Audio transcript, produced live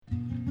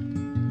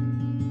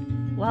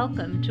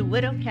Welcome to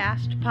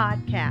Widowcast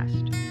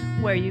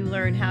Podcast, where you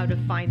learn how to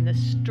find the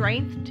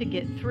strength to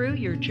get through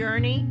your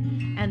journey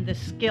and the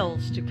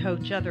skills to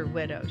coach other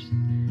widows.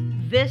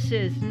 This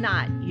is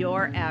not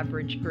your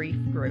average grief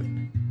group.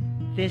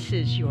 This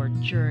is your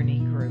journey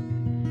group.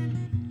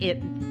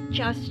 It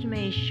just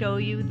may show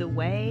you the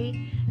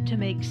way to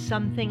make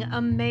something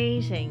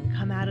amazing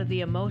come out of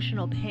the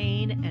emotional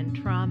pain and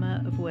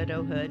trauma of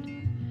widowhood.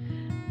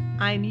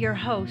 I'm your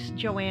host,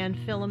 Joanne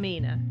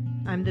Filomena.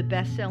 I'm the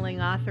best-selling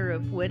author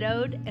of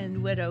Widowed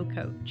and Widow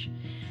Coach,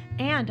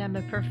 and I'm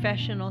a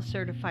professional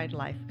certified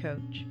life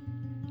coach.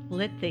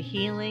 Let the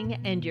healing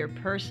and your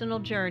personal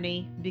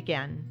journey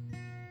begin.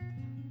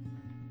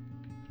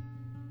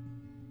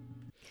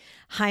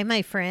 Hi,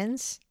 my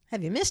friends.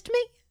 Have you missed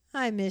me?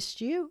 I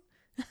missed you.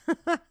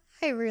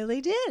 I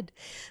really did.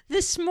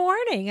 This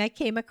morning, I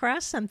came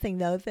across something,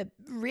 though, that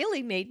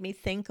really made me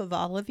think of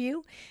all of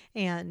you,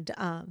 and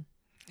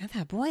I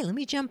thought, boy, let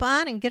me jump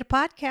on and get a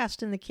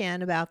podcast in the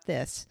can about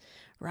this,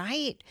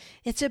 right?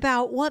 It's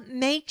about what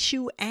makes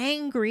you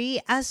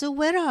angry as a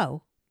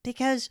widow,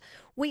 because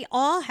we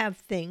all have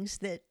things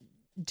that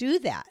do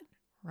that,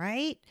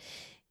 right?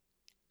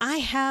 I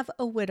have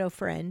a widow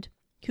friend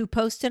who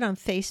posted on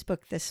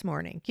Facebook this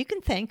morning. You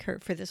can thank her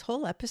for this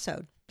whole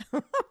episode,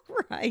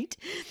 right?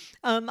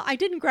 I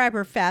didn't grab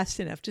her fast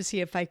enough to see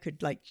if I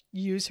could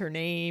use her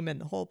name and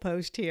the whole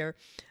post here.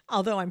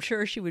 Although I'm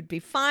sure she would be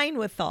fine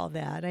with all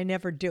that. I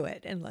never do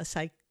it unless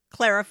I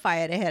clarify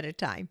it ahead of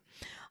time.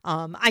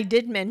 I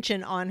did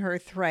mention on her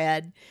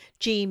thread,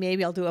 gee,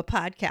 maybe I'll do a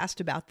podcast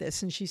about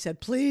this. And she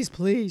said, please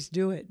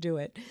do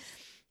it.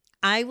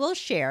 I will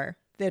share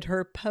that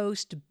her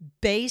post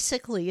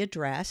basically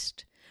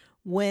addressed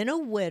when a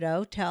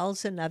widow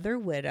tells another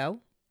widow,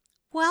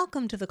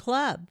 welcome to the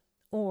club,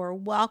 or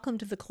welcome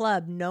to the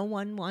club no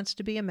one wants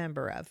to be a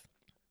member of.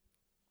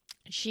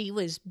 She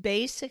was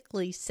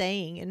basically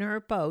saying in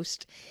her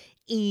post,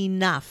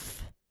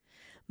 enough.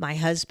 My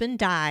husband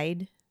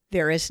died,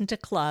 there isn't a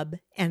club,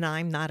 and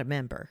I'm not a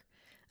member.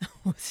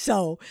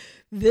 So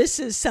this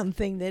is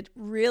something that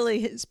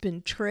really has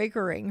been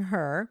triggering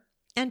her.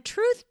 And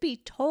truth be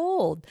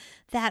told,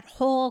 that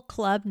whole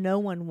club no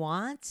one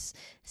wants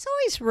has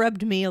always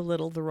rubbed me a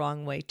little the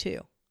wrong way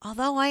too.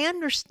 Although I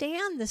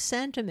understand the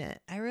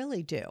sentiment, I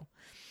really do.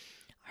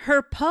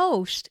 Her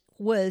post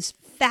was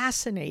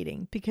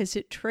fascinating because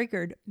it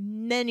triggered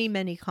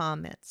many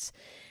comments.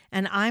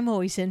 And I'm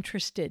always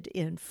interested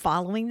in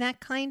following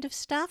that kind of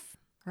stuff,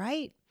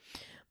 right?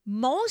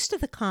 Most of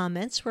the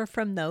comments were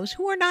from those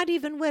who are not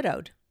even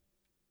widowed.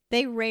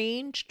 They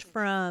ranged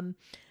from,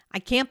 I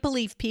can't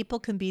believe people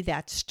can be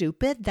that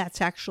stupid, that's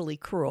actually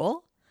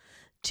cruel,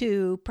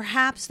 to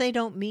perhaps they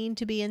don't mean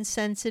to be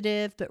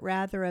insensitive, but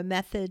rather a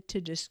method to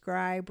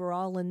describe we're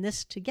all in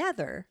this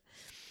together.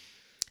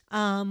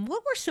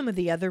 What were some of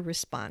the other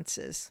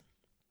responses?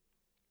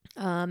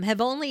 Have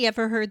only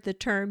ever heard the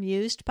term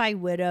used by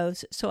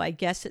widows, so I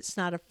guess it's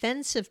not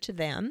offensive to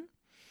them.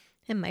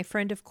 And my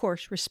friend, of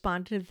course,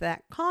 responded to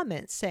that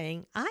comment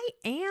saying, I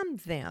am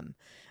them.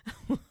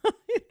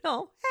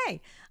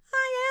 Hey,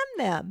 I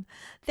am them.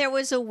 There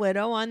was a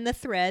widow on the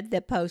thread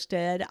that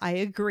posted, I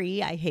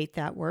agree, I hate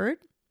that word.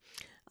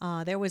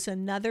 There was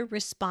another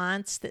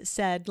response that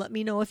said, let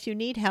me know if you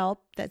need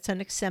help. That's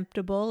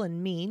unacceptable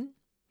and mean.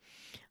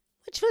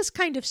 Which was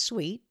kind of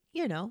sweet,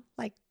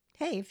 hey,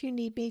 if you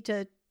need me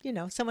to,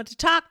 someone to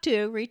talk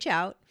to, reach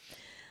out.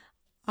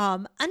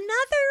 Another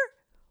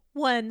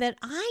one that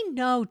I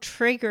know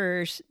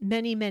triggers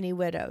many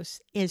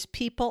widows is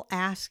people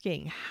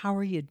asking, how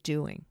are you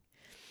doing?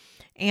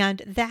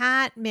 And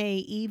that may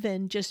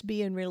even just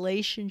be in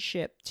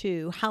relationship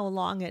to how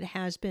long it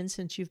has been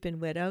since you've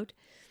been widowed.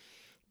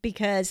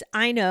 Because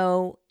I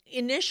know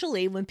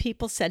initially when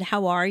people said,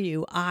 how are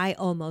you? I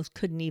almost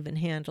couldn't even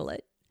handle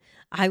it.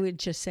 I would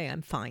just say,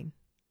 I'm fine.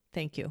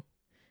 Thank you.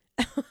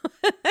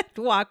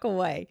 Walk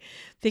away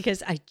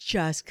because I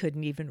just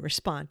couldn't even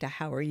respond to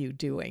how are you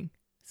doing?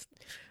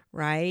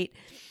 Right?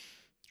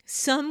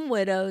 Some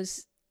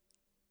widows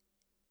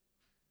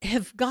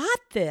have got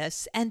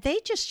this and they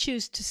just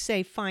choose to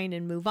say fine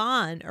and move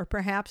on, or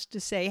perhaps to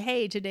say,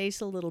 hey, today's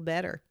a little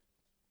better.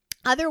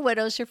 Other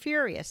widows are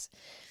furious.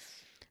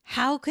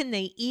 How can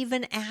they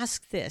even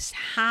ask this?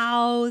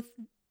 How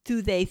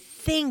do they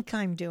think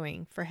I'm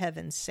doing, for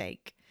heaven's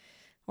sake?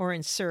 Or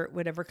insert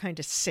whatever kind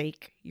of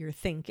sake you're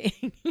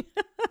thinking.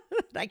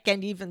 I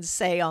can't even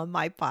say on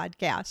my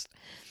podcast.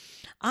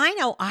 I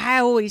know I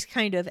always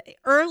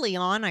early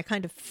on, I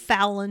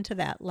fell into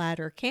that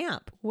latter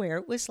camp where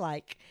it was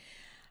like,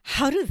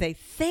 how do they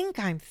think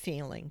I'm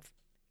feeling?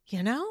 It's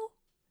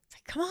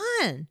like, come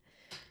on.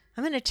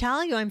 I'm going to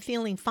tell you I'm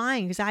feeling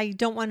fine because I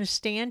don't want to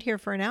stand here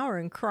for an hour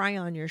and cry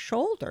on your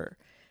shoulder.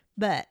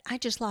 But I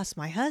just lost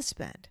my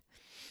husband.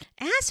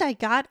 As I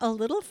got a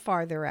little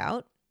farther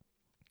out,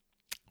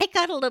 it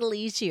got a little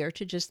easier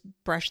to just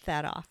brush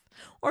that off,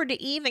 or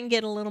to even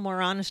get a little more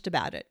honest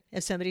about it.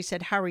 If somebody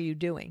said, how are you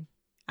doing?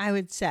 I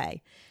would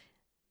say,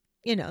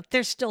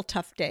 there's still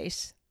tough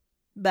days,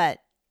 but,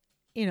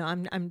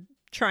 I'm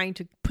trying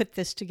to put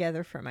this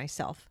together for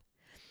myself.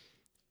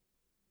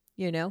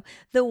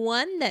 The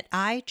one that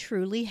I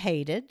truly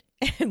hated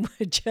and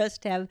would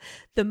just have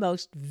the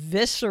most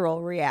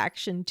visceral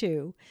reaction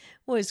to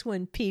was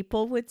when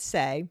people would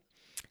say,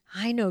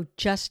 I know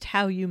just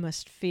how you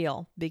must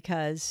feel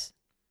because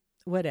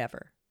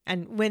whatever.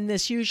 And when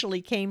this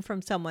usually came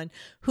from someone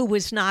who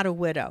was not a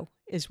widow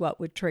is what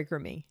would trigger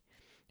me,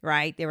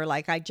 right? They were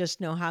like, I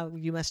just know how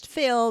you must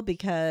feel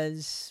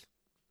because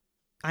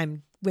I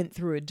went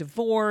through a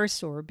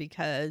divorce or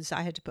because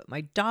I had to put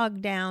my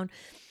dog down.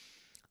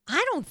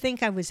 I don't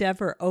think I was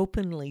ever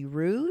openly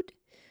rude,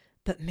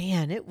 but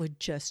man, it would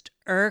just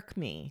irk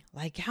me.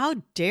 Like, how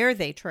dare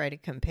they try to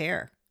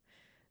compare?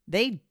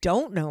 They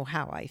don't know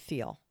how I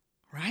feel,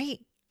 right?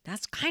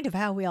 That's kind of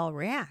how we all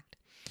react.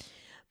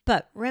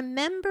 But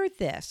remember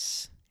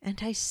this, and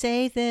I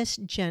say this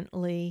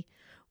gently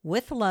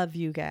with love,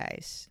 you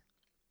guys.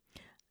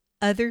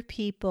 Other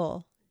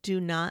people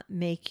do not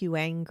make you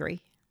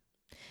angry.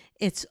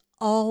 It's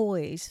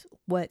always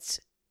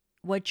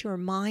what your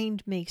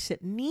mind makes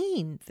it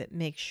mean that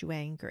makes you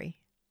angry.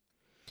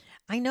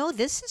 I know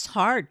this is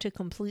hard to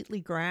completely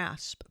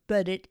grasp,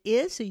 but it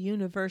is a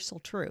universal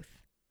truth.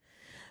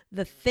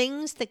 The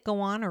things that go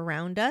on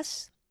around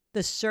us,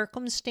 the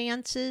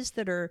circumstances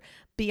that are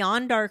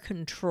beyond our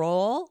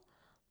control,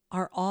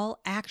 are all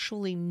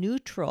actually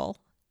neutral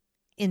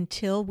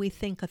until we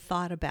think a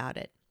thought about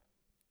it.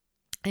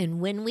 And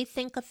when we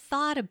think a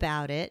thought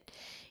about it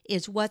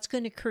is what's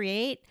going to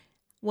create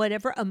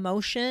whatever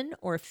emotion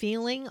or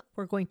feeling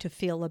we're going to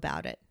feel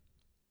about it.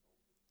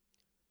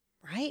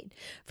 Right?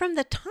 From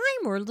the time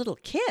we're little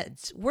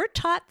kids, we're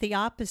taught the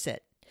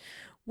opposite.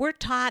 We're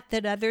taught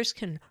that others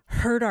can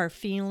hurt our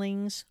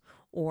feelings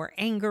or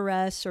anger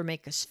us or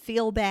make us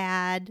feel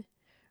bad,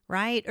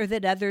 right? Or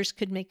that others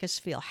could make us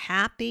feel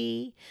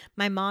happy.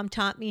 My mom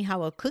taught me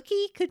how a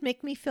cookie could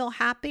make me feel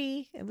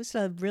happy. It was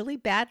a really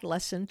bad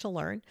lesson to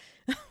learn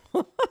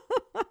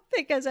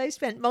because I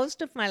spent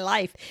most of my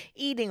life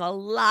eating a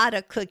lot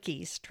of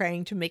cookies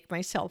trying to make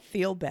myself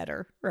feel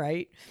better,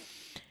 right?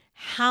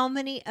 How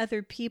many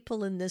other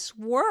people in this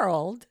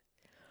world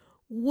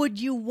would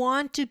you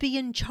want to be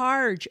in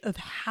charge of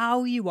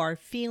how you are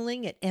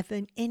feeling at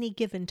any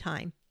given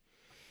time?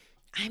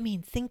 I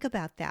mean, think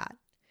about that.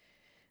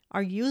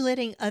 Are you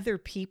letting other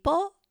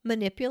people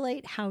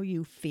manipulate how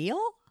you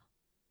feel?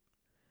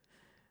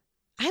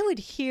 I would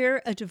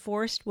hear a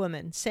divorced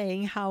woman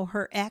saying how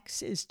her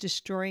ex is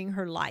destroying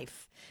her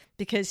life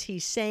because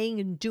he's saying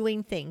and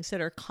doing things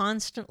that are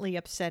constantly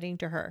upsetting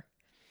to her.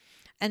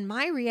 And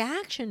my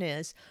reaction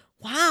is,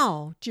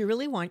 wow, do you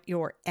really want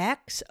your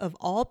ex of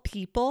all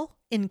people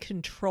in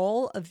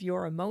control of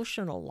your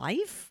emotional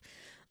life?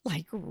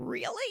 Like,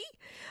 really?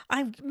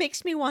 It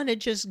makes me want to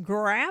just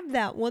grab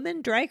that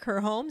woman, drag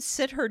her home,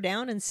 sit her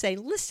down and say,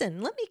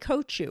 listen, let me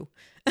coach you.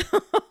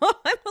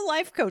 I'm a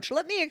life coach.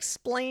 Let me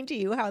explain to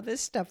you how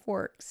this stuff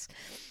works.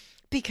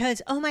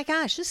 Because, oh my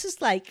gosh, this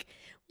is like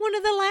one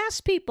of the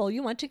last people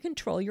you want to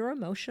control your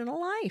emotional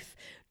life.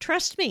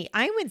 Trust me,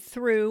 I went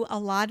through a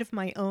lot of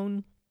my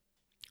own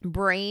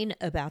brain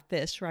about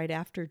this right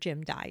after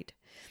Jim died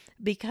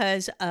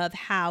because of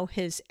how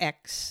his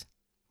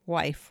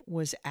ex-wife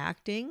was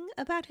acting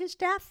about his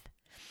death.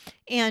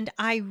 And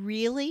I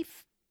really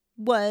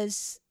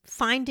was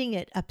finding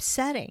it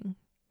upsetting.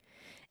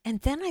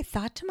 And then I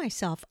thought to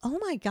myself, oh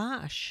my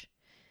gosh,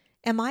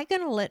 am I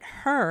going to let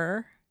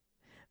her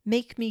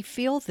make me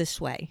feel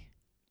this way?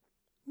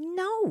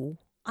 No,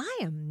 I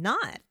am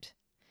not.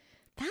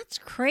 That's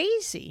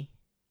crazy,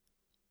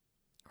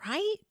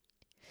 right?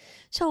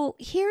 So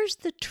here's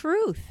the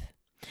truth.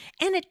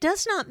 And it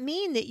does not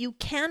mean that you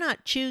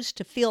cannot choose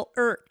to feel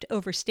irked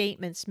over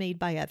statements made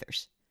by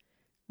others,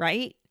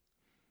 right?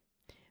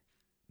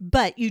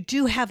 But you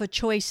do have a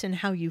choice in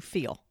how you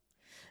feel.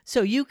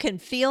 So you can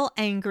feel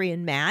angry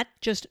and mad.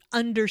 Just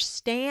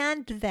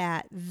understand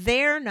that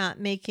they're not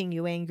making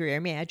you angry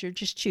or mad. You're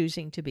just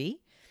choosing to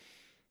be,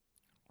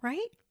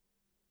 right?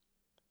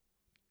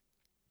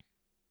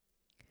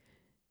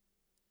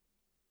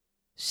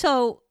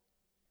 So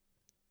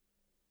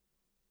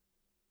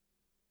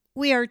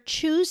we are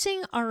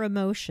choosing our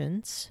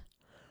emotions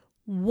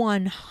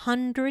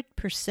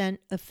 100%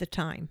 of the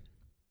time.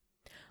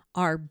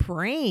 Our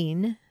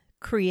brain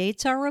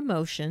creates our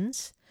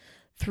emotions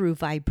through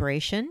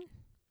vibration,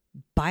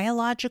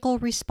 biological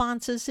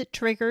responses it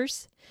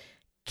triggers,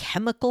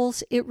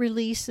 chemicals it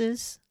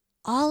releases,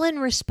 all in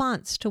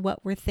response to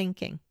what we're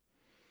thinking.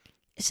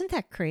 Isn't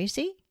that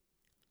crazy?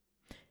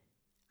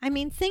 I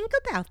mean, think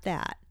about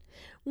that.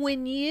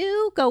 When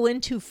you go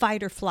into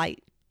fight or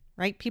flight,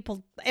 right?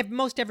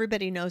 Most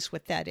everybody knows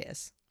what that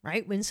is,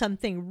 right? When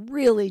something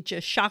really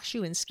just shocks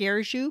you and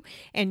scares you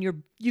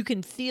and you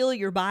can feel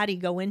your body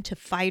go into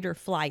fight or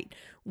flight,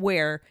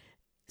 where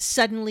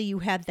suddenly you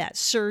have that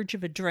surge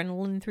of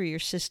adrenaline through your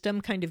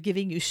system, kind of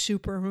giving you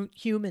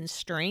superhuman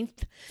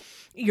strength.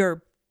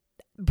 Your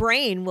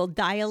brain will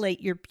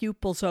dilate your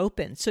pupils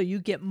open so you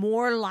get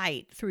more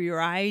light through your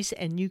eyes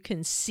and you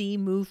can see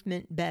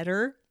movement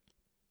better,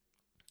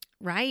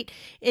 right?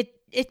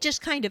 It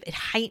just kind of, it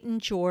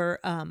heightens your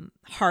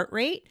heart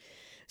rate.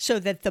 so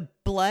that the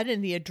blood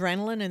and the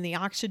adrenaline and the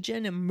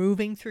oxygen are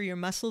moving through your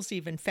muscles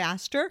even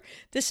faster.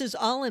 This is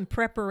all in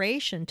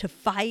preparation to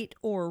fight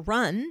or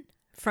run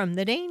from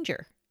the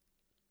danger.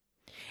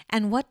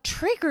 And what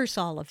triggers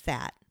all of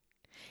that?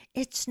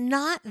 It's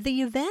not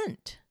the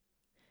event.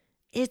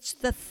 It's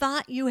the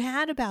thought you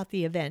had about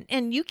the event.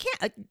 And you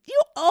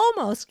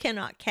almost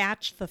cannot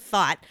catch the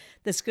thought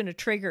that's going to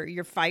trigger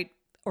your fight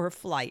or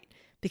flight,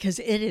 because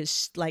it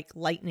is like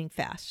lightning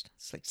fast.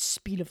 It's like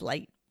speed of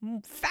light,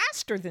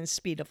 faster than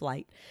speed of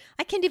light.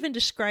 I can't even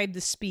describe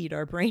the speed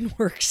our brain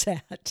works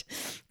at,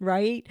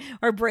 right?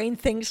 Our brain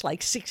thinks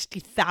like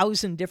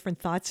 60,000 different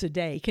thoughts a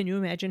day. Can you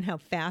imagine how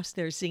fast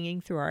they're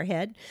zinging through our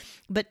head?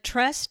 But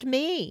trust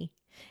me,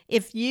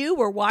 if you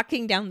were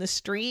walking down the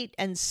street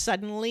and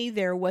suddenly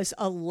there was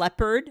a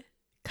leopard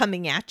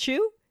coming at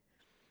you,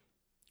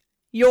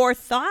 your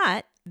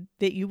thought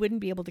that you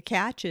wouldn't be able to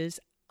catch is,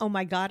 oh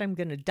my God, I'm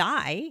going to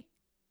die,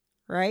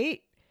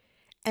 right?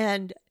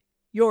 And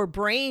your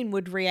brain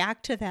would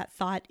react to that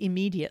thought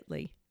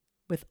immediately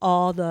with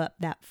all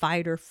that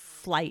fight or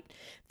flight,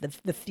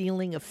 the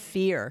feeling of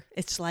fear.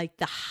 It's like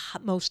the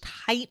most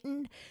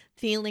heightened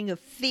feeling of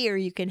fear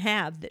you can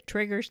have that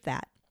triggers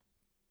that.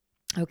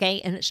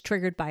 Okay, and it's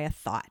triggered by a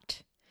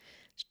thought.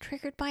 It's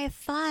triggered by a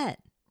thought.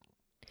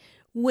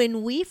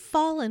 When we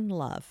fall in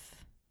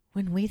love,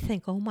 when we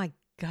think, oh my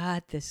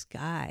God, this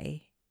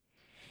guy,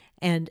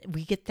 and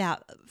we get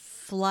that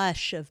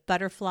flush of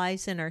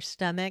butterflies in our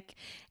stomach,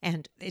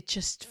 and it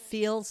just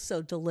feels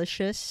so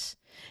delicious.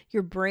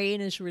 Your brain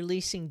is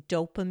releasing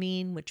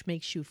dopamine, which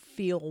makes you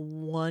feel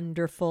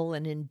wonderful,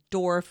 and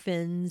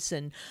endorphins,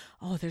 and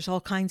there's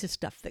all kinds of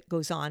stuff that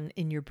goes on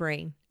in your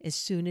brain as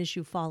soon as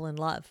you fall in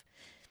love.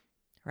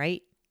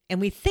 Right?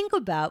 And we think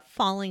about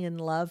falling in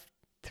love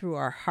through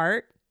our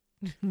heart.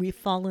 We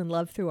fall in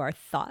love through our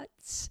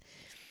thoughts.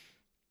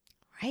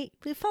 Right?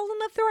 We fall in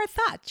love through our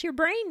thoughts. Your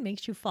brain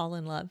makes you fall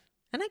in love.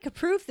 And I could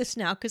prove this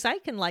now because I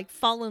can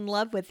fall in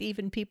love with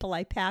even people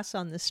I pass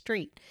on the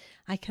street.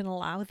 I can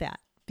allow that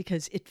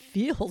because it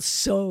feels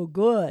so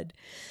good.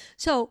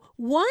 So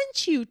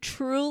once you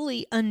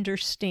truly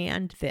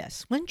understand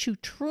this, once you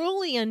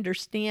truly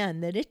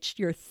understand that it's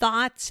your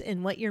thoughts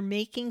and what you're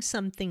making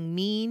something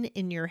mean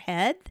in your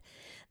head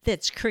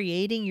that's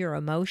creating your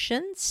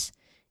emotions,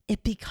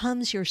 it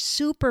becomes your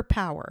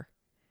superpower,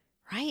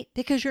 right?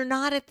 Because you're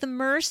not at the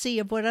mercy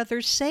of what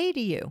others say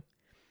to you.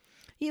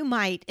 You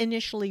might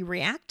initially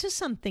react to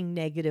something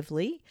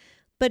negatively,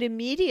 but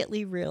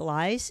immediately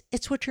realize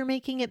it's what you're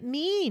making it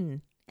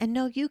mean. And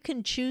no, you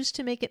can choose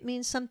to make it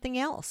mean something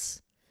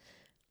else.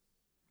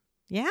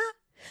 Yeah?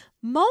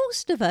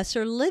 Most of us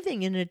are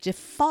living in a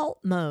default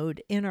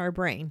mode in our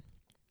brain,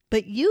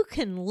 but you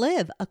can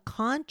live a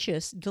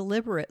conscious,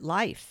 deliberate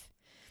life.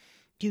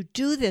 You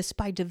do this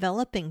by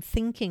developing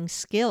thinking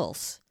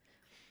skills.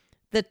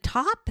 The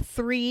top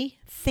 3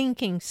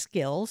 thinking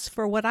skills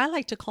for what I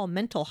like to call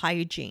mental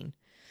hygiene,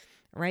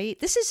 right?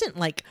 This isn't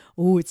like,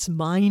 it's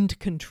mind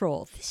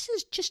control. This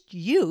is just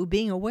you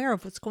being aware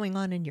of what's going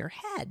on in your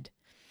head.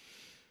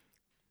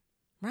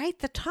 Right?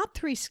 The top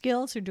 3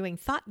 skills are doing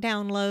thought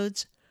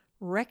downloads,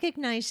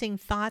 recognizing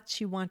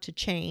thoughts you want to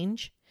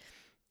change,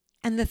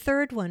 and the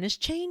third one is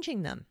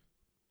changing them.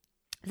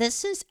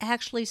 This is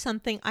actually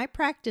something I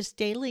practice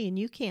daily, and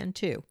you can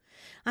too.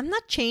 I'm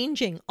not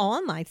changing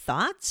all my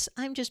thoughts.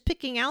 I'm just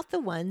picking out the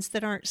ones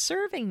that aren't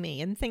serving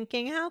me and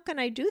thinking, how can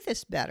I do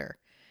this better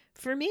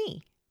for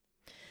me?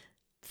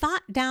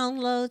 Thought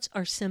downloads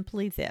are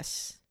simply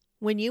this.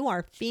 When you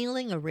are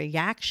feeling a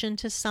reaction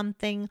to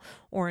something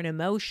or an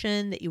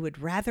emotion that you would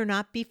rather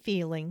not be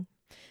feeling,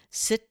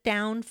 sit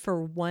down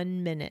for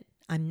 1 minute.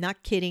 I'm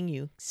not kidding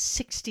you.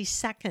 60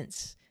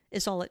 seconds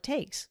is all it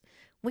takes.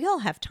 We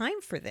all have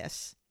time for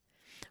this.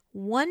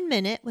 1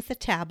 minute with a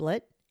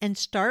tablet and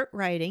start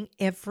writing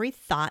every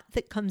thought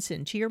that comes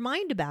into your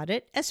mind about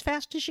it as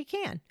fast as you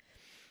can.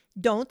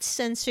 Don't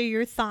censor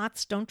your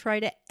thoughts. Don't try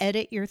to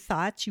edit your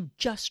thoughts. You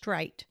just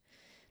write.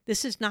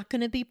 This is not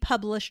going to be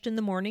published in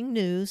the morning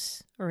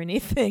news or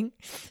anything.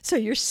 So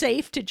you're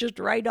safe to just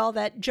write all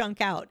that junk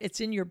out.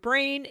 It's in your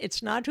brain.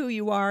 It's not who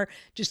you are.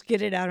 Just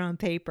get it out on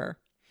paper.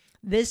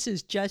 This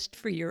is just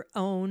for your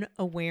own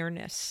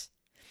awareness.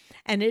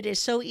 And it is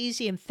so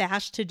easy and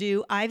fast to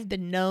do. I've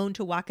been known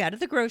to walk out of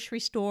the grocery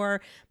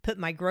store, put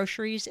my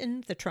groceries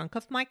in the trunk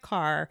of my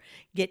car,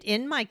 get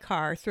in my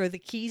car, throw the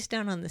keys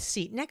down on the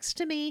seat next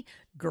to me,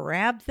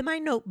 grab my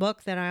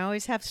notebook that I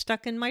always have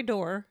stuck in my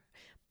door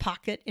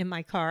pocket in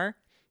my car,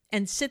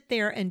 and sit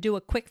there and do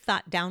a quick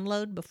thought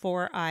download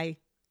before I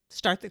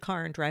start the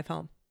car and drive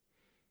home.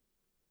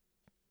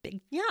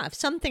 Yeah, if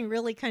something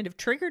really kind of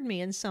triggered me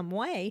in some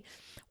way,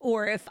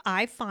 or if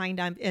I find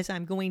as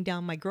I'm going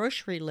down my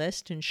grocery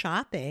list and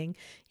shopping,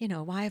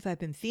 why have I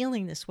been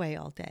feeling this way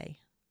all day?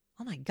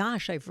 Oh my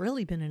gosh, I've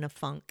really been in a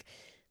funk.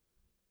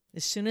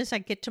 As soon as I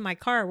get to my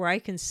car where I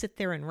can sit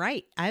there and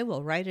write, I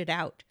will write it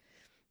out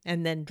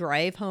and then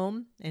drive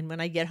home. And when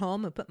I get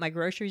home and put my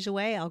groceries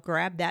away, I'll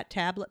grab that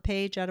tablet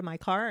page out of my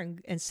car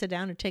and sit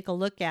down and take a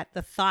look at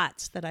the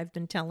thoughts that I've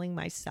been telling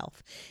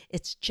myself.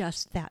 It's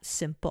just that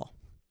simple.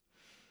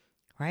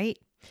 right?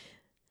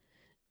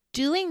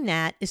 Doing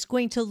that is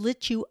going to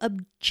let you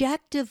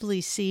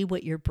objectively see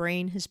what your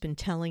brain has been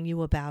telling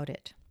you about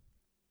it,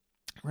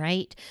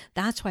 right?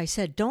 That's why I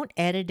said don't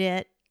edit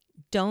it.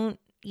 Don't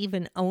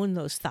even own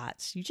those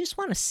thoughts. You just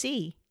want to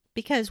see.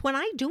 Because when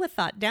I do a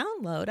thought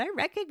download, I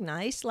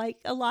recognize like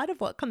a lot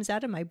of what comes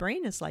out of my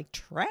brain is like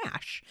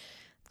trash.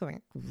 I'm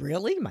going,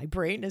 really? My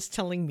brain is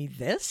telling me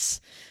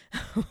this?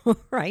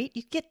 Right?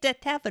 You get to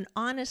have an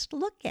honest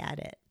look at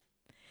it.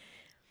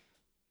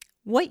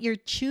 What you're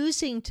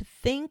choosing to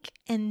think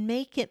and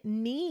make it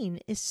mean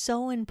is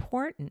so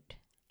important.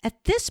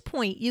 At this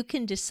point, you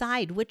can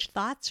decide which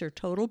thoughts are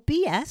total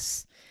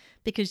BS,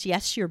 because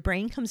yes, your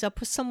brain comes up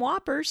with some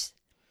whoppers,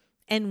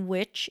 and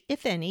which,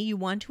 if any, you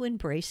want to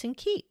embrace and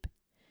keep.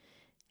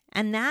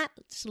 And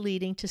that's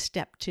leading to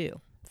step 2,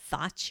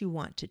 thoughts you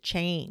want to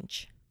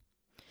change.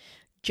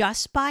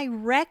 Just by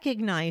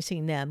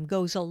recognizing them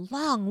goes a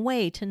long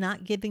way to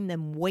not giving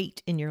them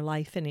weight in your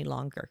life any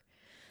longer.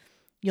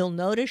 You'll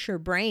notice your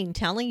brain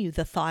telling you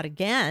the thought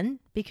again,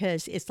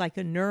 because it's like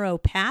a neural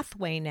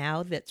pathway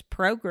now that's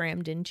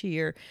programmed into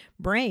your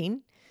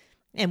brain.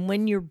 And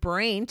when your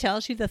brain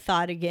tells you the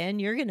thought again,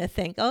 you're going to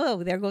think,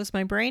 oh, there goes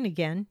my brain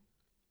again.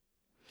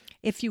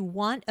 If you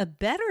want a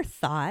better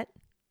thought,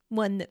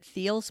 one that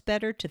feels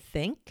better to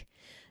think,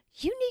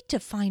 you need to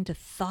find a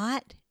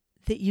thought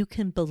that you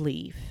can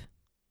believe.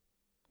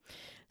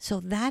 So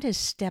that is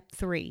step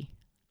 3,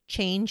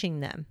 changing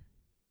them.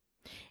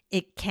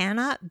 It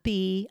cannot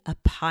be a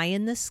pie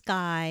in the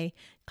sky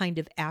kind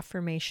of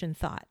affirmation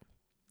thought.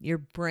 Your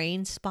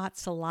brain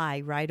spots a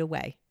lie right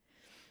away.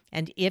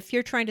 And if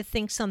you're trying to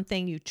think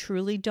something you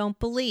truly don't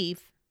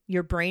believe,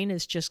 your brain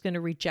is just going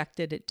to reject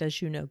it. It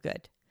does you no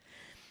good.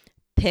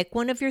 Pick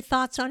one of your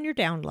thoughts on your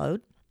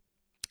download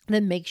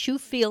that makes you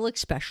feel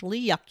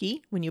especially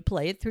yucky when you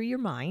play it through your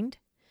mind.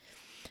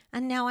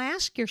 And now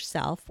ask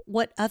yourself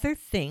what other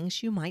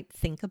things you might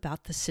think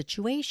about the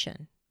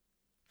situation.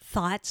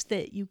 Thoughts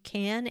that you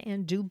can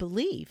and do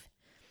believe.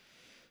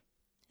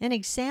 An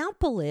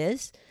example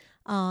is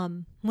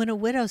when a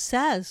widow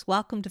says,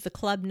 welcome to the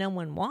club no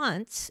one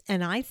wants,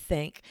 and I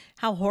think,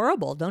 how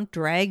horrible, don't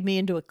drag me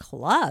into a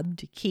club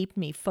to keep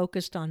me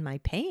focused on my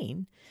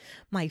pain.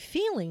 My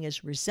feeling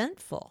is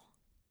resentful.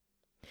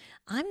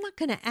 I'm not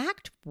going to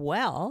act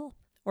well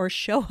or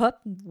show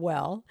up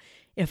well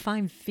if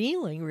I'm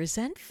feeling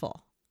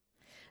resentful.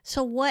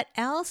 So what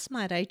else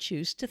might I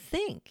choose to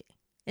think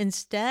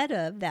instead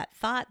of that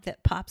thought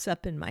that pops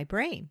up in my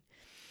brain?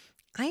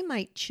 I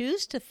might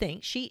choose to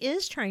think she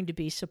is trying to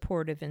be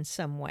supportive in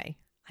some way.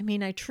 I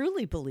mean, I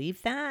truly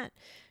believe that.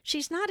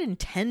 She's not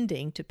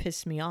intending to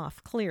piss me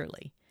off,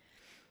 clearly.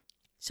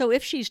 So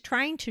if she's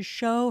trying to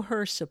show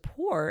her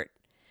support,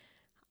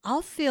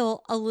 I'll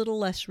feel a little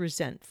less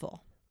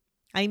resentful.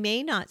 I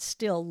may not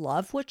still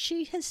love what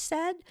she has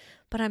said,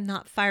 but I'm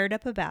not fired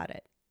up about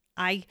it.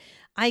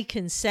 I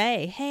can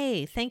say,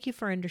 hey, thank you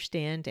for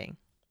understanding.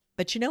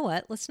 But you know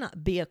what? Let's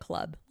not be a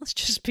club. Let's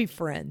just be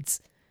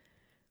friends.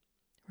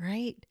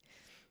 Right?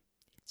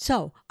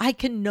 So I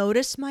can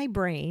notice my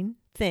brain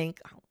think,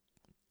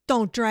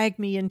 don't drag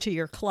me into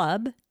your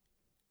club.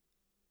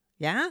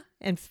 Yeah?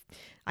 And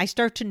I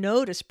start to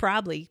notice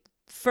probably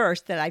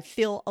first that I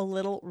feel a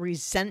little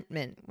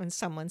resentment when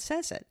someone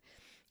says it.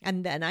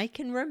 And then I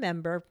can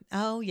remember,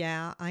 oh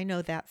yeah, I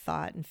know that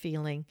thought and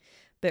feeling.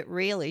 But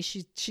really,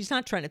 she's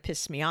not trying to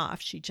piss me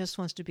off. She just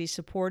wants to be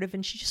supportive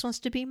and she just wants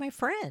to be my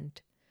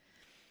friend.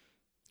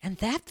 And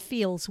that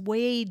feels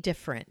way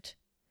different.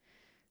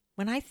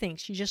 When I think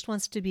she just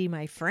wants to be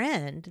my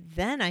friend,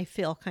 then I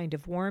feel kind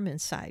of warm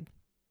inside.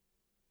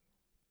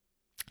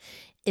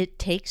 It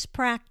takes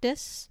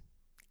practice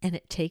and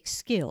it takes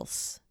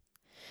skills.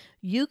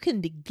 You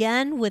can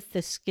begin with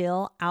the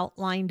skill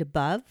outlined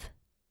above.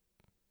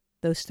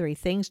 Those 3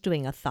 things,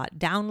 doing a thought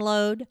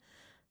download,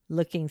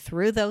 looking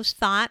through those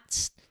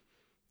thoughts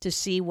to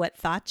see what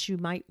thoughts you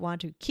might want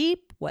to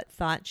keep, what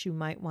thoughts you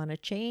might want to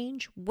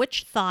change,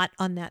 which thought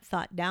on that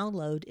thought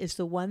download is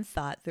the one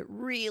thought that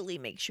really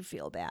makes you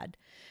feel bad.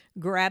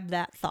 Grab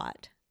that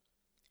thought.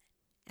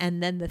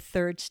 And then the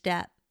 3rd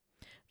step,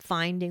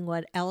 finding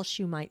what else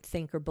you might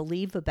think or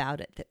believe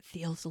about it that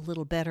feels a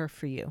little better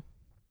for you.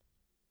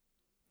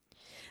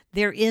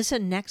 There is a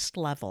next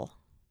level.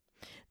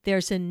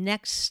 There's a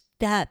next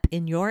step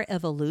in your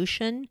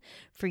evolution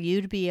for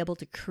you to be able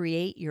to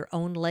create your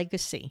own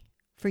legacy,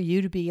 for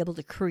you to be able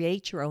to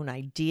create your own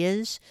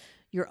ideas,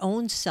 your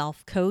own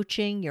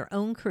self-coaching, your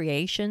own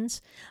creations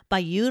by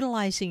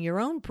utilizing your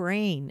own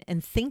brain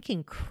and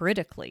thinking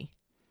critically.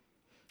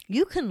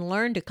 You can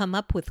learn to come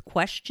up with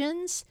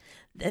questions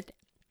that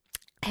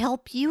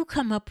help you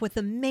come up with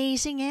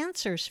amazing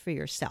answers for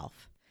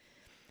yourself.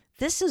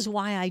 This is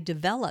why I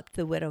developed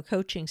the Widow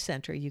Coaching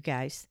Center, you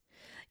guys.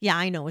 Yeah,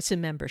 I know it's a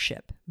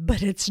membership,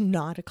 but it's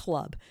not a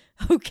club,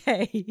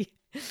 okay?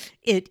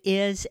 It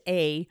is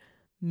a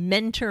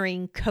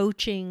mentoring,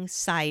 coaching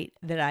site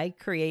that I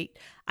create.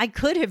 I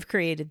could have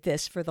created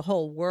this for the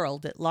whole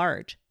world at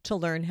large to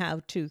learn how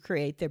to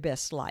create their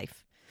best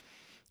life.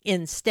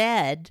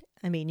 Instead,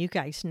 I mean, you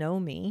guys know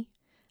me.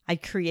 I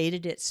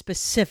created it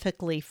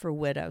specifically for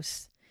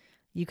widows.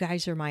 You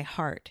guys are my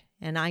heart,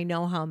 and I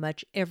know how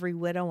much every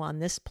widow on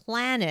this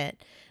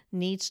planet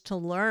needs to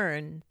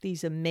learn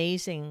these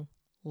amazing,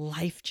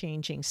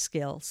 life-changing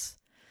skills,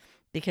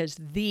 because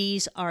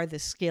these are the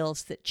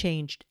skills that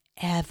changed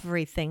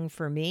everything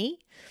for me,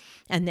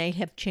 and they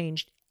have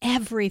changed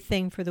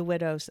everything for the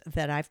widows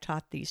that I've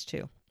taught these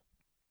to.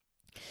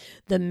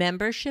 The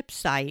membership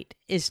site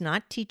is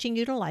not teaching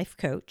you to life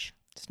coach.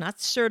 It's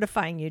not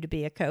certifying you to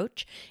be a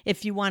coach.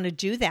 If you want to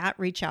do that,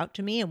 reach out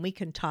to me and we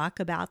can talk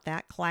about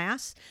that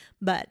class.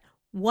 But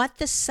what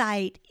the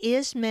site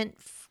is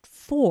meant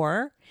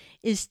for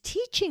is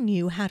teaching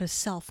you how to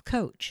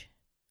self-coach,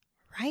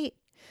 right?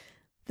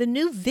 The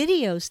new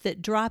videos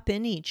that drop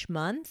in each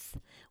month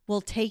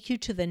will take you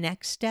to the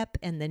next step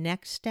and the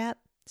next step,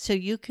 so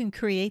you can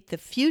create the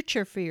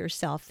future for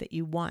yourself that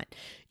you want.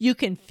 You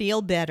can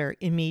feel better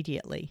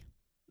immediately.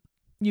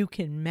 You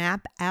can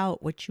map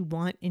out what you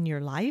want in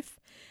your life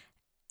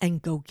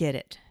and go get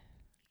it.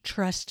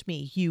 Trust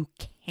me, you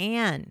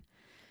can.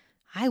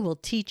 I will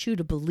teach you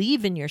to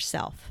believe in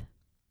yourself.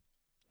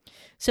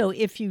 So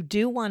if you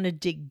do want to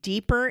dig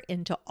deeper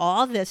into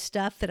all this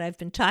stuff that I've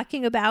been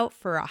talking about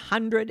for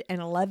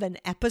 111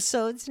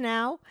 episodes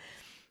now,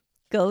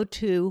 go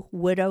to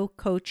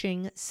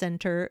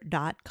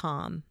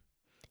widowcoachingcenter.com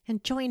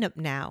and join up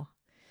now.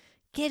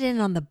 Get in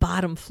on the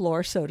bottom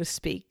floor, so to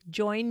speak.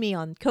 Join me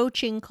on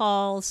coaching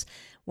calls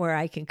where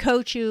I can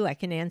coach you. I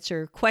can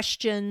answer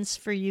questions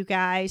for you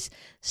guys.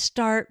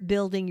 Start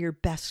building your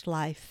best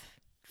life.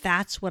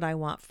 That's what I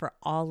want for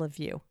all of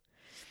you.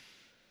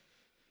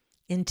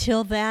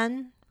 Until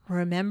then,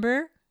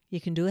 remember, you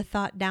can do a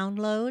thought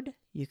download.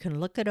 You can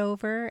look it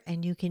over,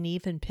 and you can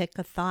even pick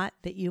a thought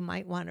that you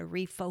might want to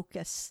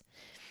refocus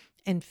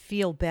and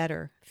feel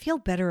better. Feel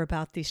better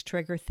about these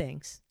trigger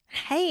things.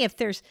 Hey, if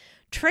there's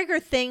trigger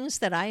things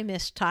that I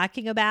miss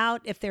talking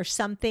about, if there's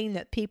something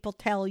that people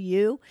tell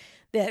you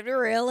that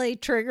really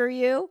trigger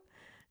you,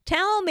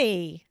 tell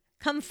me.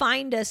 Come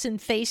find us in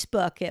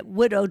Facebook at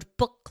Widowed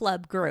Book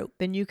Club Group,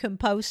 and you can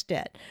post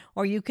it.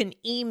 Or you can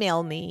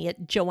email me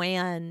at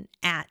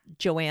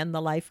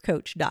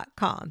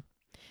joanne@joannethelifecoach.com.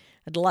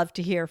 I'd love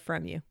to hear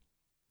from you.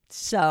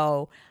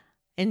 So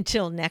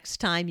until next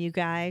time, you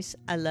guys,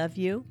 I love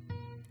you.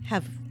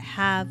 Have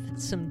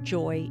some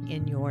joy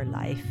in your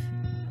life.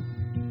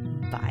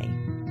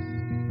 Bye.